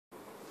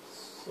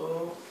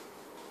So,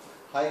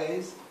 hi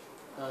guys,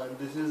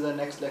 this is the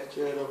next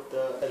lecture of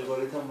the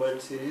Algorithm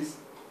World series.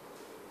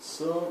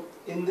 So,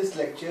 in this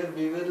lecture,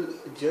 we will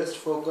just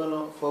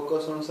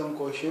focus on some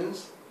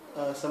questions,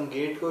 some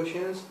gate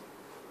questions,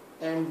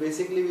 and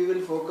basically we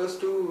will focus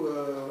to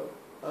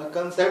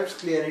concepts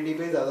clarity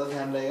पे ज़्यादा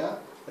ध्यान रहेगा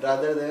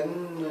rather than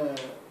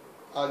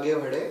आगे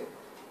बढ़े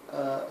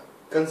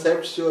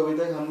concepts जो अभी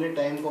तक हमने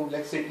time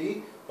complexity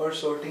और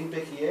sorting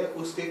पे किए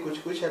उसके कुछ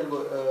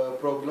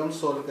प्रॉब्लम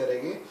सॉल्व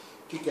करेंगे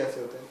कि कैसे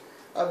होते हैं.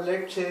 अब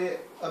लेट्स से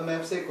अब मैं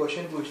आपसे एक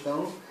क्वेश्चन पूछता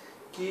हूँ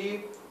कि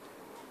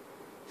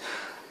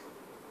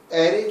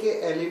एरे के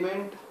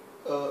एलिमेंट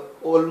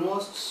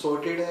ऑलमोस्ट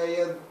सॉर्टेड है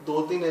या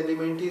दो तीन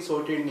एलिमेंट ही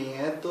सॉर्टेड नहीं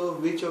है, तो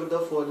which of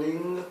the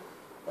following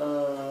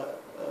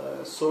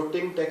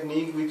sorting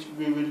technique which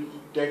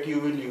you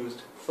will use.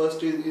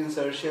 First is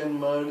insertion,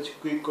 merge,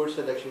 quick or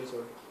selection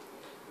sort.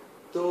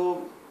 तो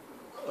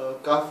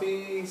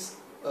काफ़ी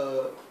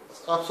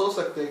आप सोच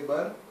सकते हैं एक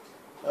बार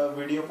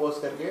वीडियो पॉज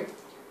करके.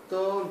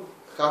 तो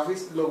काफ़ी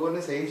लोगों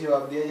ने सही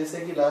जवाब दिया, जैसे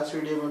कि लास्ट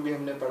वीडियो में भी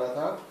हमने पढ़ा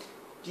था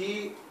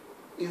कि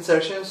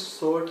इंसर्शन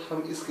सॉर्ट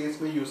हम इस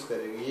केस में यूज़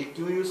करेंगे. ये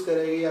क्यों यूज़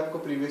करेंगे ये आपको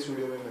प्रीवियस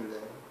वीडियो में मिल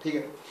जाएगा. ठीक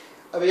है.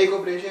 अब एक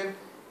ऑपरेशन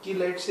कि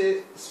लेट से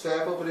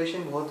स्वैप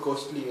ऑपरेशन बहुत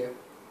कॉस्टली है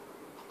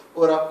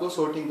और आपको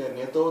सॉर्टिंग करनी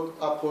है, तो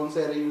आप कौन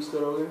सा एरे यूज़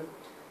करोगे?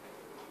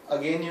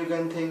 Again you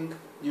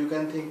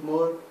can think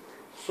more.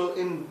 So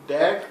in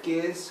that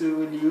case you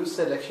will use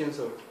selection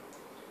sort.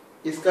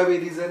 इसका भी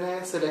रीज़न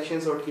है, सिलेक्शन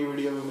सॉर्ट की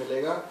वीडियो में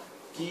मिलेगा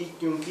कि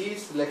क्योंकि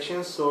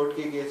सिलेक्शन सॉर्ट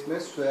के केस में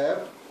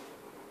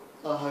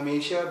स्वैप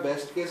हमेशा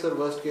बेस्ट केस और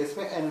वर्स्ट केस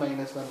में n-1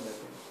 रहते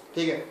हैं.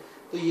 ठीक है.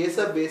 तो ये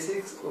सब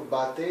बेसिक्स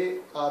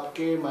बातें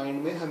आपके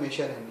माइंड में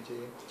हमेशा रहनी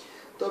चाहिए.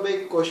 तो अब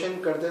एक क्वेश्चन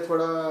करते,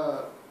 थोड़ा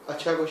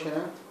अच्छा क्वेश्चन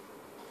है.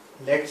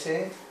 लेट से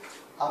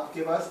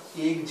आपके पास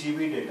 1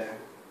 GB डेटा है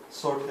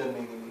सॉर्ट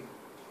करने के लिए,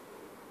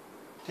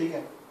 ठीक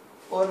है,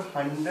 और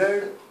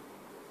 100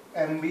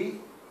 MB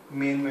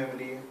मेन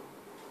मेमोरी है,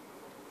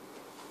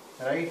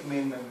 right.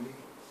 Main memory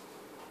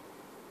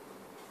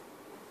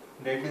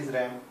that is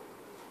RAM.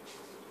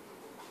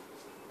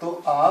 तो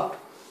आप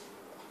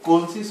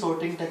कौन सी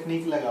सॉर्टिंग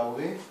टेक्निक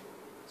लगाओगे?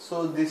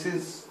 So this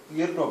is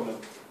your problem.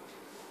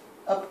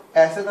 अब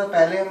ऐसे था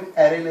पहले हम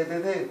एरे लेते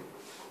थे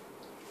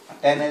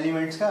 10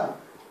 एलिमेंट्स का,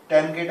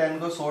 10 के 10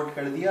 को सॉर्ट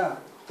कर दिया,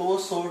 तो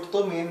सॉर्ट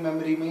तो मेन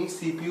मेमोरी में ही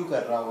सीपीयू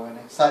कर रहा होगा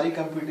ना. सारी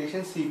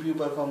कंप्यूटेशन सीपीयू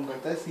परफॉर्म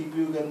करता है.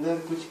 सीपीयू के अंदर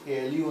कुछ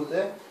एएलयू होता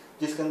है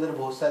जिसके अंदर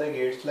बहुत सारे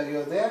गेट्स लगे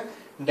होते हैं.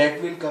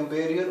 That will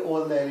compare your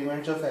all the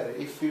elements of array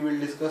if we will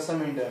discuss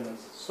some internals.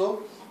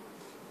 सो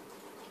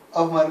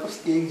अब हमारे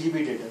पास 1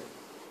 GB डेटा.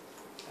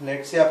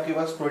 लेट से आपके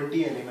पास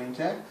 20 एलिमेंट्स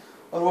हैं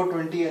और वो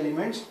 20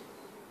 एलिमेंट्स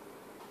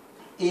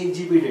 1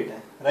 GB डेटा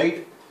है,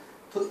 राइट.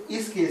 तो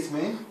इस केस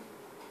में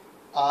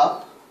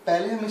आप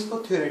पहले हम इसको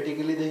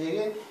थ्योरेटिकली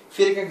देखेंगे,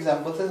 फिर एक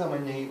एग्जांपल से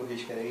समझने की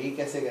कोशिश करेंगे ये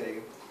कैसे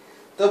करेंगे.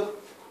 तो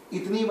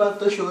इतनी बात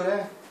तो श्योर है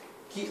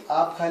कि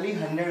आप खाली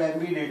 100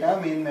 MB डेटा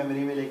मेन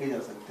मेमोरी में लेके जा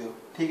सकते हो.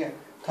 ठीक है.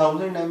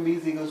 1000 MB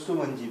is equals to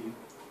 1 GB.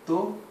 तो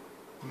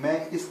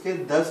मैं इसके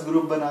 10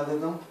 ग्रुप बना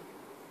देता हूँ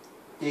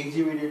 1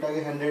 GB डेटा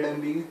के 100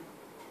 MB के.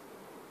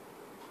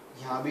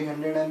 यहाँ भी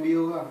 100 MB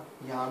होगा,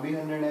 यहाँ भी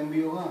 100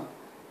 MB होगा,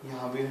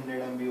 यहाँ भी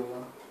 100 MB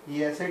होगा.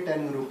 ये ऐसे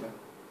 10 ग्रुप है.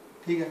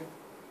 ठीक है.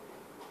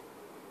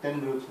 10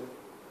 ग्रुप्स है.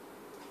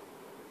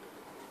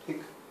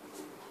 ठीक.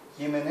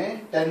 ये मैंने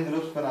 10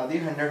 ग्रुप्स बना दी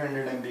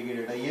 100 MB की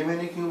डेटा. ये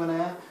मैंने क्यों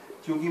बनाया?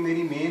 क्योंकि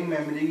मेरी मेन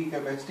मेमोरी की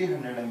कैपेसिटी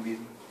 100 MB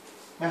थी.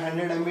 मैं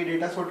 100 MB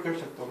डेटा सॉर्ट कर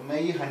सकता हूँ.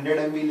 मैं ये 100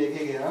 MB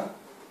लेके गया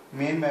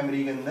मेन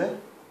मेमोरी के अंदर.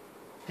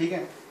 ठीक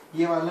है.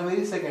 ये मान लो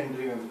मेरी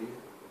सेकेंडरी मेमोरी है,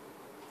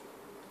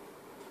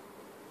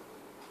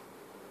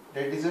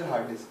 that is your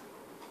hard disk.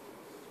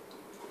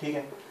 ठीक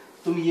है.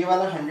 तुम ये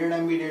वाला 100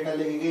 MB डेटा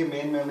लेके गए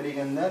मेन मेमोरी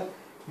के अंदर.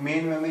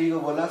 मेन मेमोरी को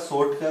बोला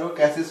सॉर्ट करो.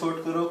 कैसे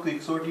सॉर्ट करो?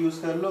 क्विक सॉर्ट यूज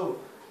कर लो,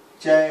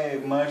 चाहे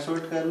मर्ज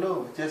सॉर्ट कर लो,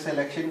 चाहे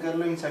सिलेक्शन कर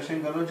लो,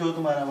 इंसर्शन कर लो, जो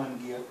तुम्हारा मन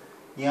किया.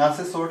 यहाँ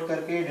से सॉर्ट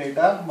करके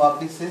डेटा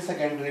वापस से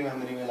सेकेंडरी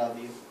मेमोरी में ला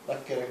दिए,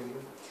 रख के रख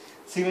दिया.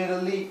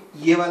 सिमिलरली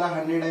ये वाला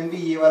 100 MB,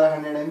 ये वाला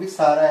 100 MB,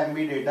 सारा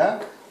MB डेटा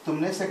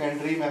तुमने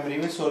सेकेंडरी मेमोरी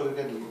में स्टोर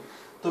कर लिया.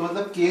 तो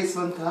मतलब केस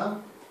 1 था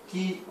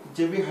कि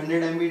जब ये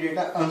 100 MB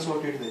डेटा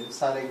अनसॉर्टेड थे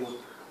सारे ग्रुप.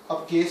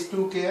 अब केस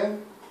 2 क्या है?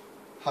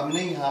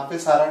 हमने यहाँ पे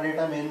सारा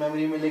डेटा मेन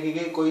मेमोरी में लेके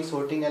गए, कोई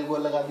सॉर्टिंग एल्गो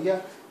लगा दिया.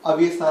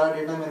 अब ये सारा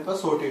डेटा मेरे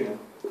पास सॉर्टेड है.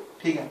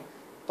 ठीक है.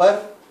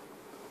 पर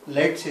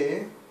लेट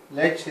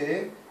से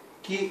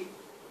कि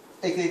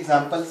एक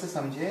एग्जांपल से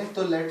समझे,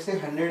 तो लेट से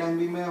 100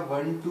 MB में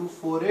 1 2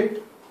 4 8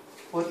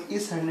 और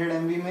इस 100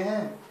 MB में है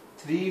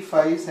 3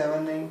 5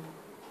 7 9.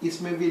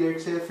 इसमें भी लेट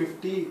से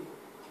 50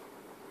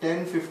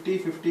 10 50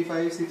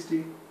 55 60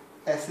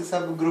 ऐसे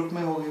सब ग्रुप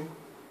में हो गए.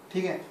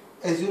 ठीक है.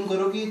 एज्यूम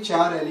करो कि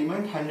 4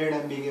 एलिमेंट 100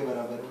 MB के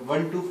बराबर है,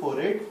 1 2 4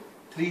 8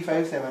 3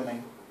 5 7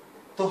 9.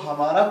 तो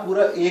हमारा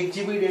पूरा 1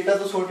 GB डेटा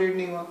तो सॉर्टेड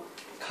नहीं हुआ,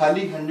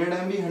 खाली 100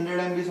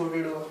 MB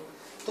सॉर्टेड हुआ.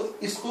 तो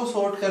इसको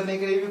सॉर्ट करने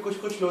के लिए भी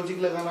कुछ लॉजिक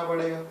लगाना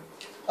पड़ेगा.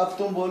 अब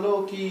तुम बोलो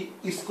कि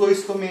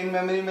इसको मेन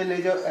मेमोरी में ले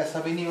जाओ, ऐसा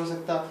भी नहीं हो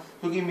सकता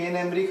क्योंकि मेन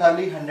मेमोरी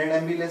खाली 100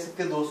 MB ले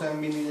सकते, 200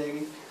 MB नहीं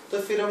जाएगी. तो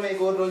फिर हम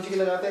एक और लॉजिक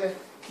लगाते हैं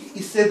कि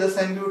इससे 10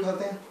 MB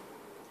उठाते हैं,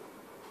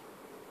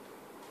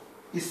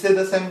 इससे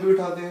 10 MB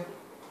उठाते हैं,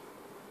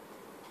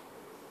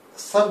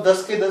 सब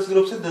 10 के 10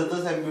 ग्रुप से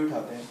 10-10 MB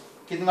उठाते हैं।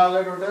 कितना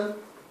होगा टोटल?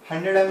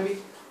 100 MB।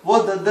 वो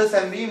 10-10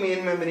 MB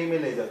मेन मेमोरी में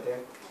ले जाते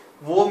हैं,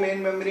 वो मेन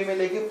मेमोरी में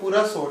लेके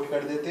पूरा सॉर्ट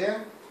कर देते हैं।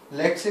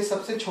 लेट से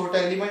सबसे छोटा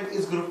एलिमेंट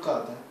इस ग्रुप का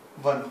आता है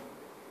 1,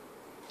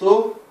 तो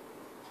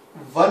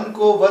 1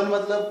 को 1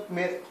 मतलब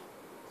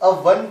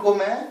अब 1 को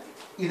मैं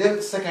इधर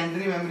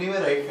सेकेंडरी मेमोरी में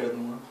राइट कर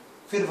दूंगा,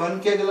 फिर 1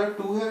 के अगला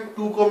 2 है,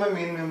 2 को मैं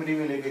मेन मेमोरी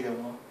में लेके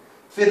जाऊंगा,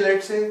 फिर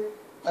लेट से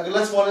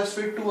अगला स्मॉलेस्ट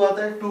फिर 2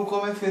 आता है, 2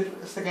 को मैं फिर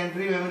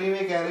सेकेंडरी मेमोरी में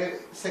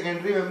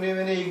सेकेंडरी मेमोरी में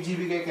मैंने 1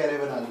 GB का कैरे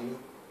बना लिया,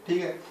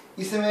 ठीक है,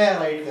 इसे मैं यहाँ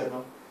राइट कर रहा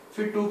हूँ।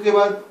 फिर 2 के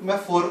बाद मैं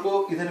 4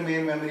 को इधर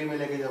मेन मेमोरी में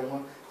लेके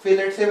जाऊंगा, फिर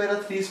लेट से मेरा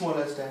 3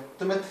 स्मॉलेस्ट है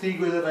तो मैं 3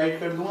 को इधर राइट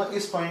कर दूंगा,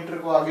 इस पॉइंटर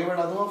को आगे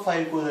बढ़ा दूंगा,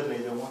 5 को इधर ले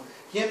जाऊंगा।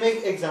 ये मैं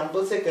एक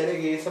एग्जांपल से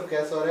करेंगे ये सब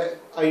कैसा हो रहा है।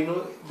 I know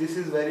this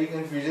is very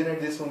confusion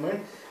at this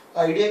moment.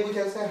 Idea कुछ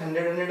ऐसा है,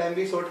 100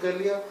 MB सॉर्ट कर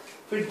लिया,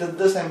 फिर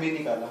 10-10 MB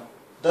निकाला,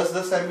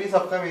 10-10 MB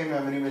सबका मेन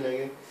मेमोरी में ले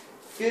गए,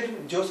 फिर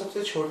जो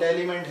सबसे छोटा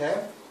एलिमेंट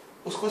है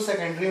उसको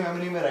सेकेंडरी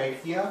मेमोरी में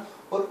राइट किया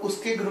और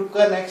उसके ग्रुप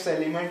का नेक्स्ट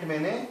एलिमेंट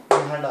मैंने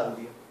यहाँ डाल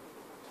दिया,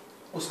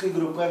 उसके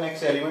ग्रुप का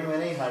नेक्स्ट एलिमेंट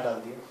मैंने यहाँ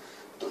डाल दिया।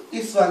 तो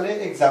इस वाले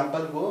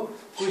एग्जांपल को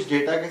कुछ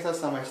डेटा के साथ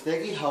समझते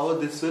हैं कि how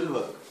this will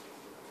work.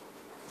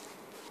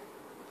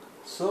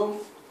 So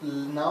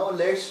now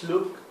let's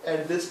look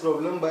at this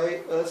problem bye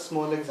a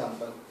small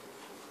example.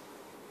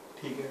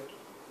 ठीक है,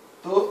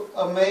 तो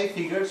अब मैं ये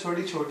फिगर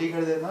थोड़ी छोटी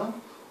कर देता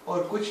हूँ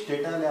और कुछ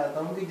डेटा ले आता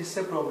हूँ कि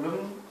जिससे प्रॉब्लम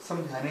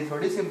समझानी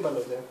थोड़ी सिंपल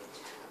हो जाए।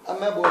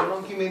 अब मैं बोल रहा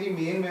हूँ कि मेरी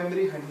मेन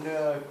मेमोरी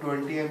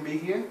 120 MB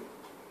की है,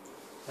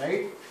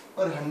 राइट,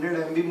 और 100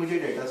 MB मुझे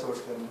डेटा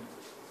सॉर्ट करना है,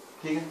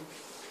 ठीक है,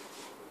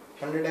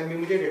 100 MB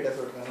मुझे डेटा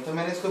सॉर्ट करना है। तो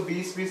मैंने इसको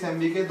 20-20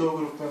 MB के 2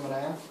 ग्रुप में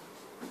बनाया,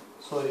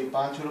 सॉरी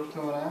 5 ग्रुप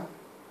में बनाया,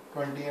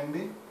 20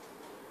 MB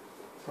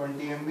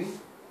 20 MB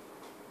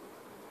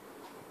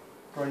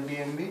 20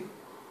 MB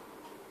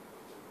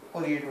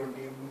और ये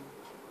 20 MB,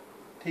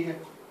 ठीक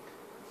है।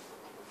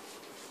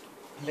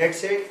 लेट्स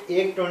से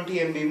एक 20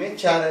 MB में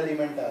 4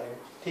 एलिमेंट आ रहे हैं,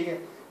 ठीक है,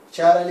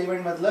 4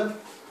 एलिमेंट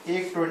मतलब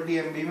एक 20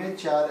 MB में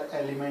 4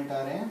 एलिमेंट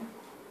आ रहे हैं,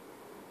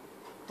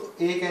 तो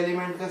एक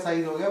एलिमेंट का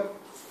साइज हो गया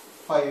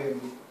 5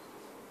 MB,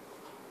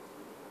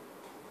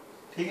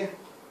 ठीक है।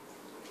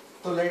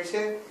 तो लेट्स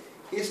से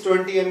इस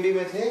 20 MB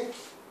में थे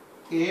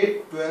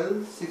 8,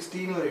 12,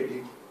 16 और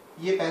 18,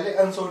 ये पहले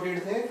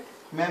अनसॉर्टेड थे,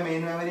 मैं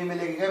मेन मेमोरी में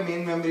लेके गया,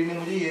 मेन मेमोरी ने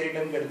मुझे ये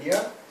रिटर्न कर दिया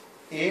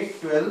 8,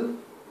 12,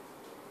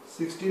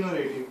 16 और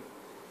 18।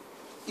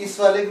 इस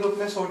वाले ग्रुप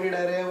में सॉर्टेड आ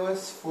रहे हैं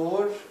बस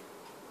 4,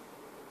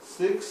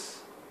 6,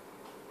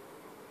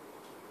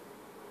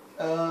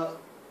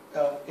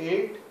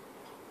 8,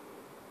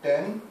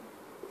 10,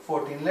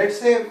 14। लेट्स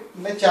से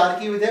मैं 4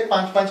 की बजाय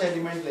 5-5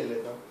 एलिमेंट ले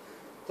लेता हूँ,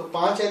 तो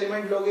 5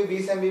 एलिमेंट लोगे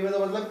 20 MB में, तो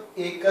मतलब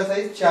एक का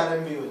साइज 4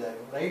 MB हो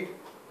जाएगा, राइट।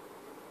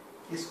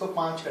 इसको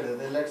 5 कर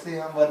देते हैं, लेट्स से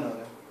यहाँ 1 हो रहा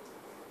है,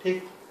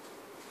 ठीक।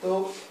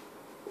 तो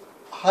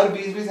हर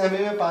 20-20 MB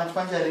में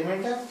 5-5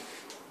 एलिमेंट है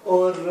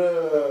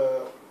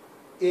और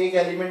एक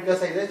एलिमेंट का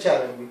साइज है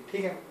 4 MB,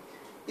 ठीक है।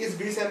 इस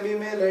 20 MB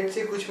में लेट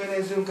से कुछ मैंने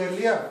एज्यूम कर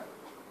लिया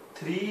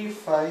 3,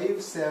 5,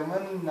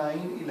 7,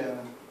 9,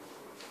 11,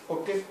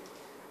 ओके।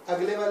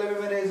 अगले वाले में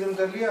मैंने एज्यूम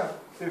कर लिया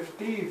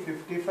 50,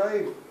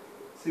 55,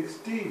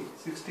 60,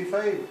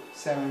 65,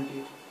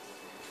 70,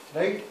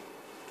 राइट।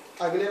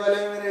 अगले वाले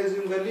में मैंने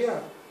एज्यूम कर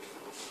लिया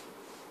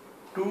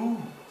 2,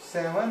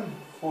 7,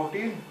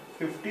 14,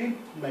 15,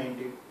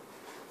 19।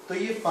 तो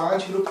ये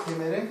 5 ग्रुप थे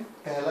मेरे,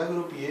 पहला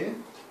ग्रुप ये,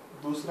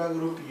 दूसरा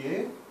ग्रुप ये,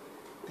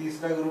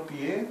 तीसरा ग्रुप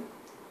ये,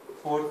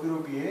 फोर्थ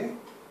ग्रुप ये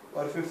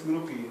और फिफ्थ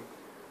ग्रुप ये।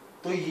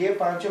 तो ये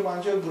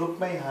पांचों ग्रुप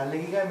में यहाँ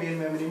लेके गया, मेन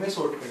मेमोरी में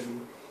सॉर्ट कर दिए।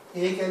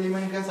 एक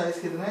एलिमेंट का साइज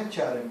कितना है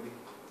 4 MB,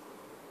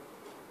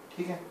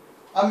 ठीक है।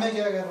 अब मैं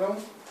क्या कर रहा हूँ,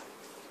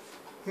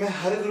 मैं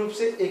हर ग्रुप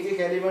से एक एक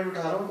एलिमेंट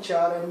उठा रहा हूँ,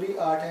 4 MB,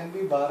 8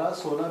 MB, 12,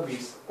 16,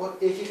 20 और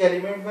एक एक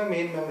एलिमेंट में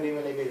मेन मेमोरी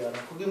में लेके जा रहा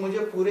हूँ, क्योंकि मुझे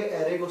पूरे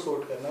एरे को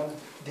सॉर्ट करना है।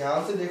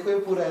 ध्यान से देखो, ये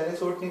पूरा एरे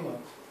सॉर्ट नहीं हुआ,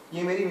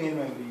 ये मेरी मेन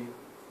मेमोरी है,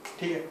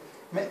 ठीक है।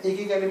 मैं एक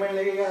एक एलिमेंट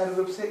लेके गया हर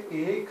ग्रुप से,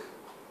 1,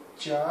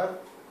 4,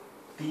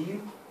 3,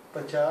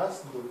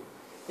 50, 2।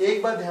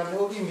 एक बात ध्यान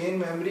रखो कि मेन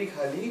मेमोरी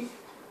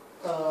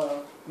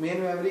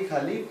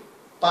खाली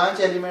 5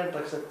 एलिमेंट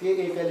रख सकती है,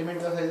 एक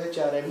एलिमेंट का साइज है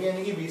 4 MB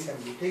यानी कि 20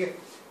 MB, ठीक है।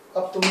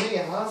 अब तुमने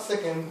यहाँ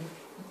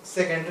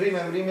सेकेंडरी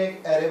मेमोरी में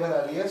एक एरे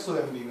बना लिया 100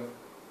 MB का,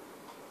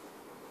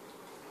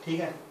 ठीक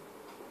है।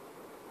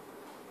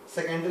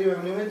 सेकेंडरी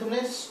मेमोरी में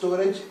तुमने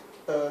स्टोरेज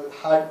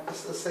हार्ड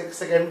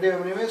सेकेंडरी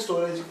मेमोरी में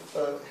स्टोरेज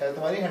है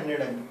तुम्हारी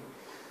 100 MB।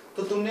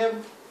 तो तुमने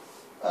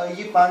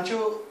ये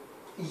पांचों,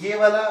 ये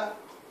वाला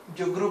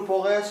जो ग्रुप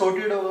होगा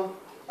सॉर्टेड होगा।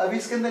 अभी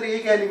इसके अंदर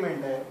एक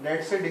एलिमेंट है,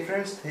 दैट्स अ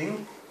डिफरेंट थिंग,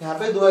 यहाँ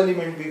पे 2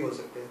 एलिमेंट भी हो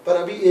सकते हैं, पर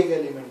अभी एक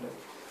एलिमेंट है।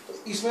 तो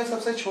इसमें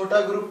सबसे छोटा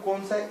ग्रुप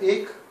कौन सा है,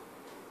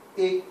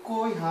 एक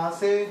को यहाँ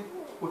से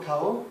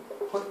उठाओ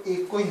और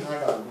एक को यहाँ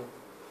डाल दो,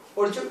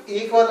 और जो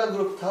एक वाला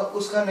ग्रुप था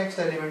उसका नेक्स्ट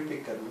एलिमेंट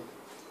पिक कर लो,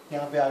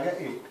 यहाँ पे आ गया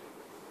 8,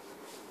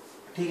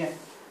 ठीक है।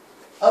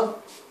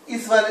 अब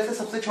इस वाले से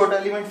सबसे छोटा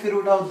एलिमेंट फिर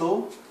उठाओ 2,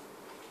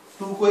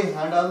 2 को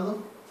यहां डाल दो,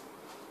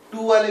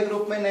 2 वाले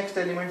ग्रुप में नेक्स्ट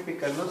एलिमेंट पिक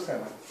कर लो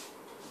 7।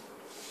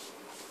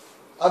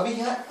 अभी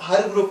यहाँ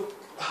हर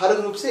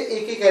ग्रुप से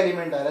एक एक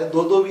एलिमेंट आ रहा है,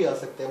 2 भी आ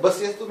सकते हैं,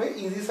 बस ये तुम्हें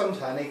इजी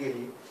समझाने के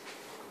लिए।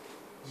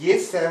 ये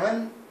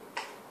 7,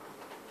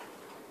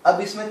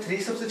 अब इसमें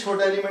 3 सबसे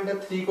छोटा एलिमेंट है,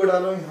 3 को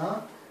डालो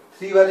यहाँ,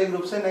 3 वाले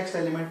ग्रुप से नेक्स्ट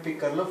एलिमेंट पिक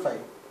कर लो 5।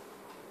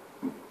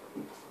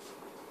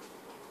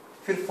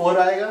 फिर 4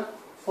 आएगा,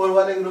 4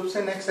 वाले ग्रुप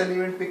से नेक्स्ट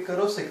एलिमेंट पिक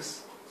करो 6,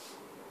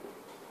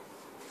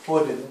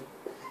 4 ले लो।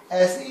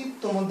 ऐसे ही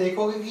तुम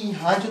देखोगे कि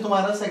यहाँ जो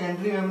तुम्हारा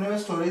सेकेंडरी मेमोरी में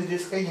स्टोरेज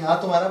डिस्क है,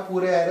 यहाँ तुम्हारा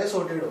पूरे एरे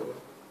सॉर्टेड होगा,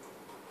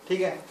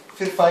 ठीक है।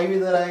 फिर 5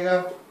 इधर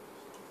आएगा,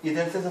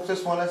 इधर से सबसे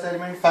स्मॉलेस्ट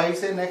एलिमेंट 5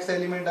 से नेक्स्ट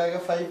एलिमेंट आएगा।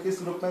 5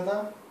 किस ग्रुप में था?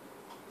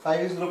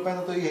 5 इस ग्रुप में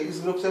था, तो ये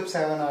इस ग्रुप से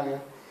 7 आ गया।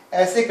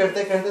 ऐसे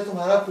करते करते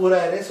तुम्हारा पूरा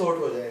एरे सॉर्ट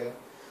हो जाएगा।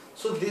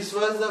 So this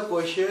was the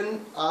question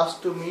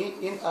asked to me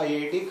in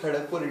IIT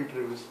Kharagpur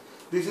interviews.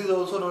 This is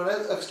also known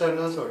as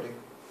external sorting.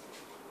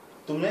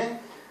 तुमने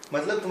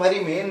मतलब तुम्हारी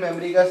मेन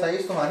मेमोरी का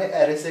साइज तुम्हारे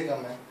एरे से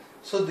कम है,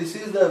 so this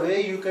is the way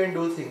you can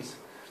do things.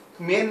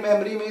 Main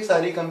memory में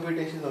सारी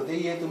computation होती है,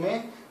 ये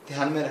तुम्हें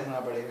ध्यान में रखना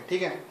पड़ेगा,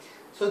 ठीक है।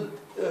 So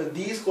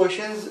these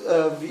questions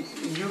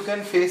you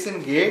can face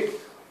in gate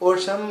और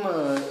सम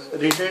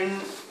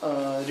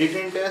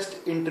written test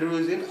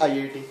interviews in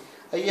IIT.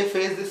 I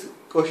face this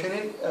question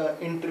in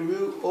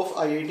interview of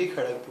IIT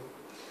Kharagpur.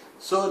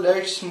 So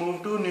let's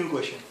move to new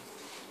question.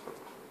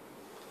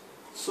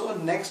 So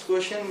next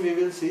question we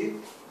will see.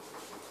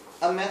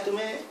 अब मैं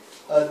तुम्हें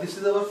this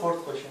is our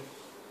fourth question.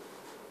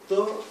 तो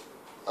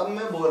अब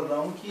मैं बोल रहा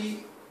हूँ कि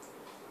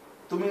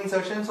तुम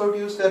इंसर्शन सॉर्ट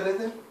यूज कर रहे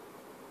थे।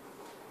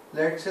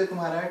 लेट्स से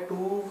तुम्हारा है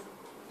 2,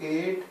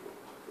 8,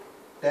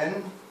 10,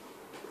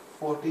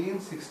 14,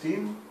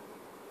 16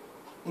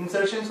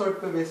 इंसर्शन सॉर्ट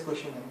पे बेस्ड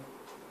क्वेश्चन है।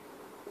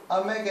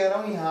 अब मैं कह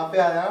रहा हूं यहाँ पे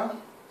आया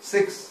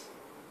 6,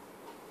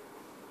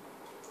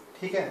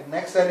 ठीक है,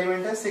 नेक्स्ट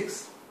एलिमेंट है 6।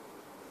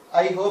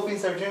 आई होप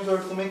इंसर्शन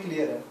सॉर्ट तुम्हें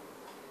क्लियर है।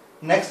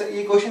 नेक्स्ट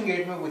ये क्वेश्चन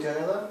गेट में पूछा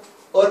गया था,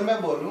 और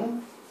मैं बोलूं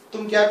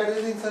तुम क्या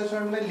करते थे इंसर्शन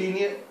सॉर्ट में?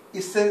 लीनियर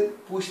इससे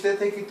पूछते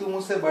थे कि तुम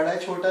उससे बड़ा है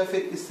छोटा है,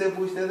 फिर इससे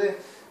पूछते थे।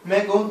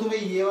 मैं कहूँ तुम्हें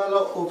ये वाला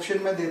ऑप्शन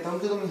मैं देता हूँ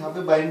कि तुम यहाँ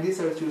पे बाइनरी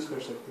सर्च यूज कर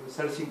सकते हो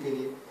सर्चिंग के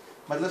लिए।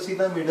 मतलब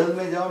सीधा मिडल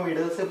में जाओ,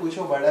 मिडल से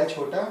पूछो बड़ा है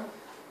छोटा,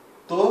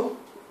 तो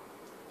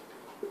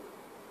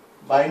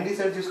बाइनरी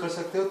सर्च यूज कर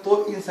सकते हो।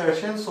 तो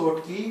इंसर्शन सॉर्ट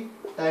की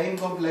टाइम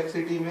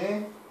कॉम्प्लेक्सिटी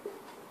में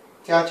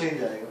क्या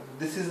चेंज आएगा?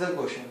 This is the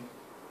question,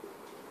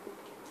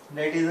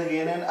 that is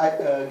again an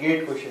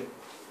gate question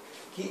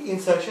कि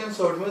इंसर्शन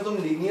सॉर्ट में तुम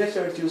लीनियर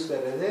सर्च यूज कर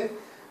रहे थे,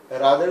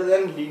 रादर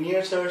देन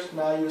लीनियर सर्च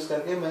ना यूज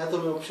करके मैं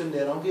तुम्हें ऑप्शन दे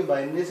रहा हूँ कि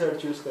बाइनरी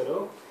सर्च यूज करो,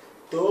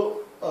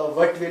 तो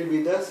what will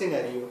be the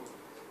scenario?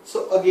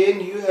 So again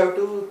you have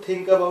to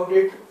think about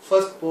it.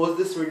 First pause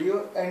this video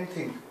and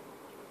think.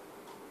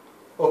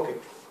 Okay.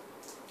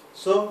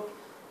 So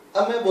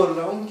अब मैं बोल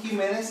रहा हूँ कि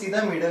मैंने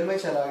सीधा मिडल में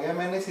चला गया,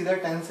 मैंने सीधा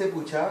 10 से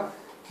पूछा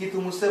कि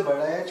तुम मुझसे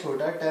बड़ा है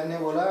छोटा, 10 ने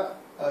बोला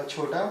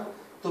छोटा,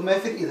 तो मैं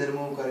फिर इधर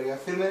मूव कर गया।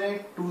 फिर मैंने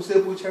 2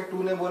 से पूछा,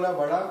 2 ने बोला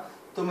बड़ा,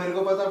 तो मेरे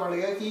को पता पड़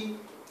गया कि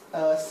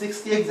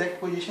 6 की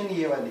एग्जैक्ट पोजीशन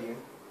ये वाली है,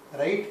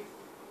 राइट।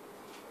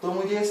 तो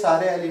मुझे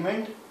सारे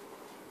एलिमेंट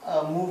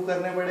मूव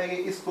करने पड़ेंगे,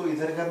 इसको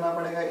इधर करना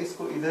पड़ेगा,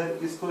 इसको इधर,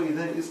 इसको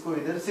इधर, इसको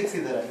इधर, 6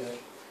 इधर आ गया,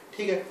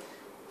 ठीक है।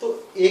 तो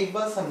एक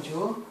बात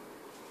समझो,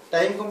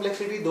 टाइम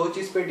कॉम्प्लेक्सिटी 2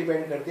 चीज पे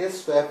डिपेंड करती है,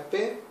 स्वैप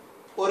पे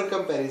और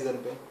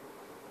कंपैरिजन पे,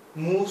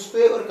 मूव्स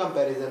पे और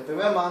कंपैरिजन पे।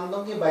 मैं मानता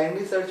हूँ कि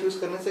बाइनरी सर्च यूज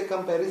करने से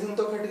कंपैरिजन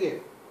तो घट गए,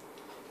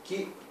 कि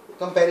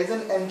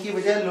कंपैरिजन n की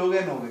बजाय log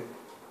n हो गए,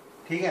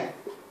 ठीक है,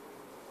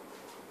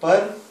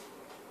 पर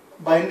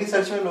बाइनरी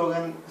सर्च में log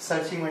n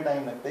सर्चिंग में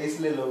टाइम लगता है,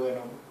 इसलिए log n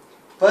हो गए।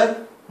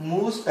 पर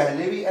मूव्स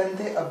पहले भी n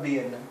थे, अब भी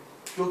n है,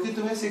 क्योंकि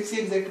तुम्हें 6 की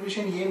एग्जैक्ट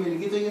पोजीशन ये मिल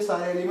गई, तो ये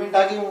सारे एलिमेंट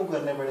आगे मूव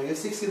करने पड़ेंगे,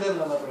 6 इधर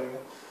लाना पड़ेगा,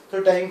 तो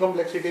टाइम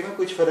कॉम्प्लेक्सिटी में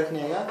कुछ फर्क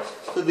नहीं आएगा।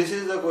 तो this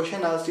is the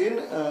question asked in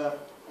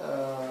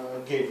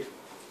gate,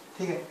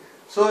 ठीक है।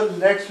 So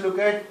let's look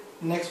at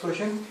next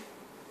question.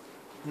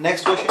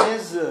 Next question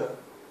is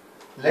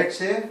let's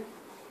say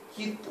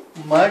कि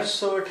मर्ज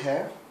सॉर्ट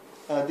है,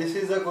 this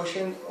is the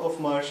question of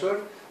merge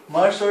sort.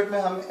 Merge sort में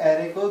हम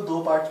एरे को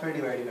 2 पार्ट्स में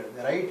divide करते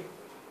हैं, राइट,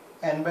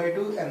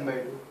 n/2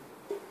 n/2।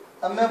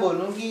 अब मैं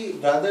बोलूं कि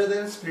rather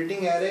than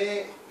splitting array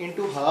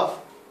into half,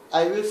 I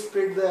will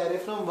split the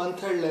array from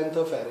 1/3 length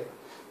of array.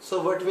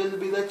 So what will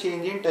be the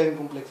change in time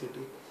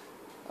complexity?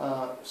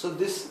 So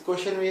this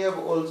question we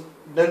have also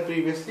done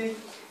previously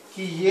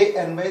कि ये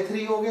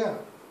n/3 हो गया,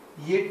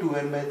 ये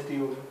 2n/3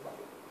 हो गया,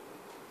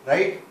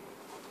 right?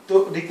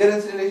 तो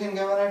recurrence relation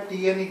क्या हमारा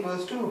Tn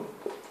equals to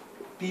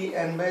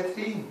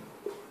Tn/3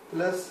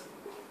 plus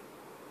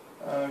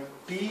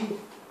T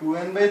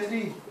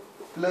 2n/3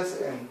 plus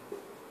n.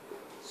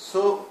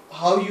 So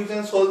how you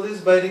can solve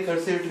this? By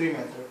recursive tree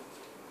method.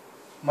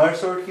 Merge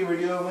sort की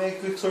वीडियो में,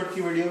 क्विक सॉर्ट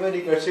की वीडियो में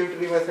रिकर्सिव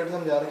ट्री मेथड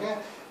समझा रखे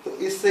हैं, तो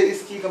इससे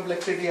इसकी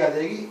कम्प्लेक्सिटी आ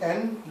जाएगी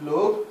n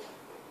log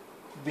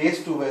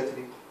base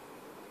 2/3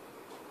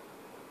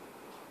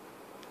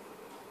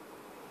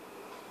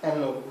 n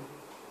log।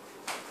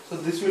 So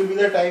this will be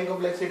the time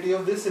complexity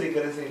of this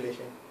recurrence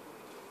relation.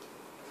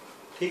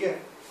 ठीक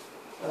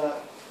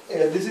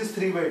है, this is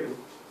 3/2.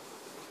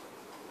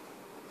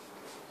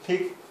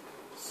 ठीक,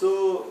 so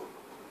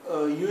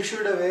you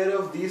should aware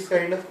of these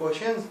kind of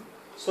questions.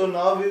 So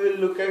now we will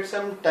look at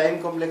some time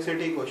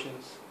complexity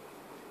questions.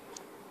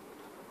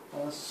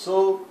 So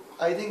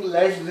I think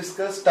let's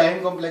discuss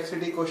time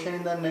complexity question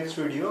in the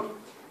next video.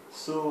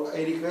 So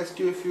I request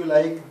you, if you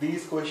like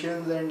these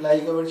questions and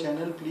like our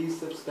channel, please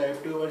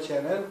subscribe to our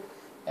channel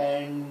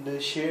and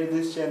share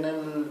this channel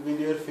with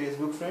your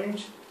Facebook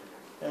friends.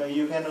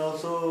 You can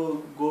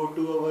also go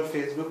to our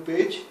Facebook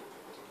page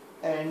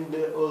and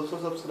also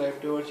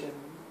subscribe to our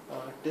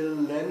channel. Till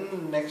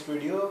then, next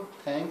video.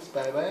 Thanks.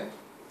 Bye bye.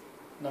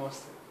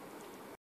 Namaste.